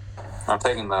 I'm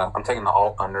taking the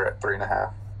alt under at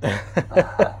 3.5.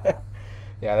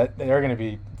 Yeah, they're going to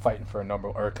be fighting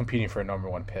for competing for a number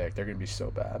 1 pick. They're going to be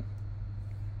so bad.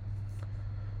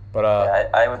 But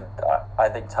I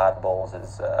think Todd Bowles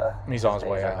is he's on his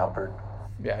way out. Numbered.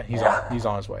 Yeah, he's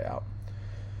on his way out.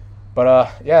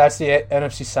 But yeah, that's the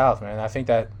NFC South, man. I think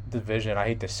that division, I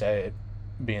hate to say it,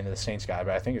 being the Saints guy,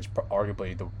 but I think it's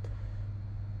arguably the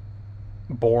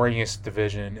boringest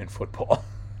division in football,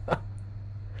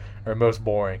 or most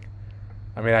boring.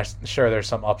 I mean, sure there's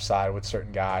some upside with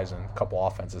certain guys and a couple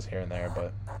offenses here and there,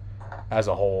 but as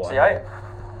a whole, see,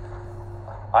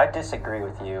 I disagree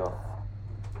with you.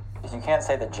 You can't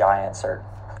say the Giants are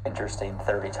interesting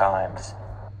 30 times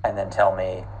and then tell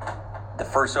me the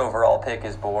first overall pick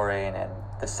is boring and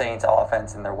the Saints'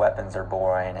 offense and their weapons are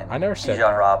boring and I never said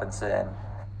Bijan Robinson.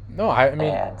 No, I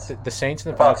mean the Saints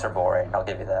and the Bucks are boring. I'll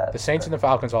give you that. The Saints and the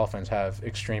Falcons' offense have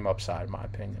extreme upside, in my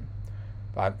opinion.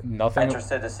 Nothing. I'm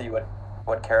interested to see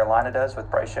what Carolina does with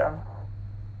Bryce Young.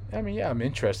 I mean, yeah, I'm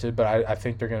interested, but I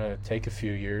think they're going to take a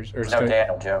few years. There's no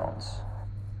Daniel Jones.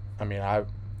 I mean,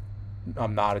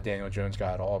 I'm not a Daniel Jones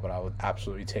guy at all, but I would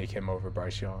absolutely take him over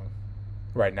Bryce Young,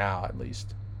 right now at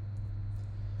least.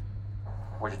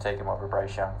 Would you take him over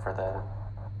Bryce Young for the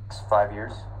next 5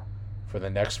 years? For the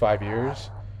next 5 years,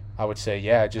 I would say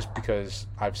yeah, just because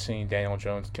I've seen Daniel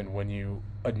Jones can win you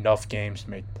enough games to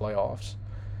make the playoffs,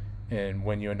 and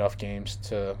win you enough games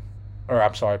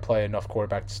play enough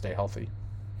quarterback to stay healthy.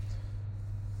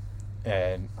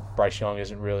 And Bryce Young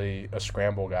isn't really a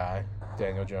scramble guy.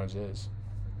 Daniel Jones is.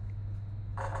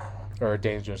 Or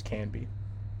Daniel Jones can be.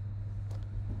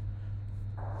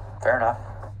 Fair enough.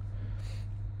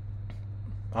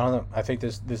 I don't know. I think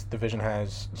this division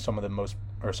has some of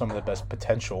the best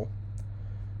potential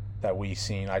that we've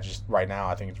seen. Right now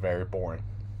I think it's very boring.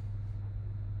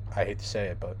 I hate to say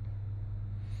it, but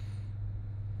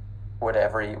would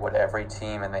every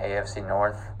team in the AFC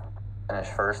North finish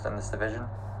first in this division?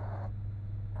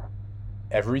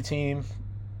 Every team?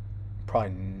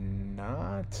 Probably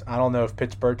not. I don't know if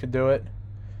Pittsburgh could do it,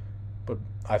 but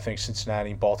I think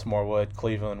Cincinnati, Baltimore would,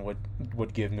 Cleveland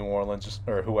would give New Orleans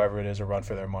or whoever it is a run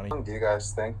for their money. Do you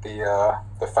guys think the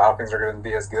Falcons are going to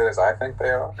be as good as I think they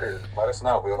are? Let us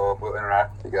know. We'll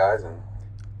interact with you guys and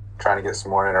trying to get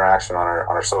some more interaction on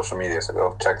our social media. So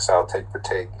go check us out, Take for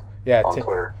Take, on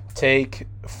Twitter. Take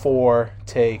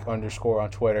 _take_ on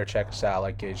Twitter. Check us out.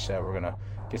 Like Gage said, we're gonna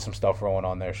get some stuff rolling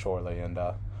on there shortly, and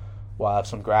we'll have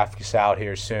some graphics out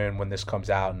here soon when this comes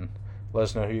out, and let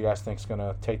us know who you guys think is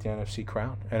gonna take the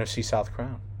NFC South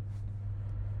crown.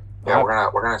 Yeah,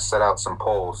 we're gonna set out some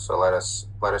polls. So let us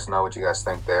know what you guys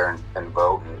think there and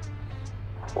vote, and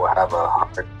we'll have a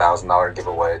 $100,000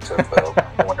 giveaway to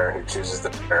the winner who chooses the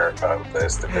winner of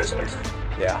this division.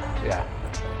 Yeah.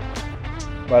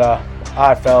 But all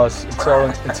right, fellas.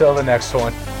 Until the next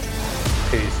one.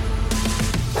 Peace.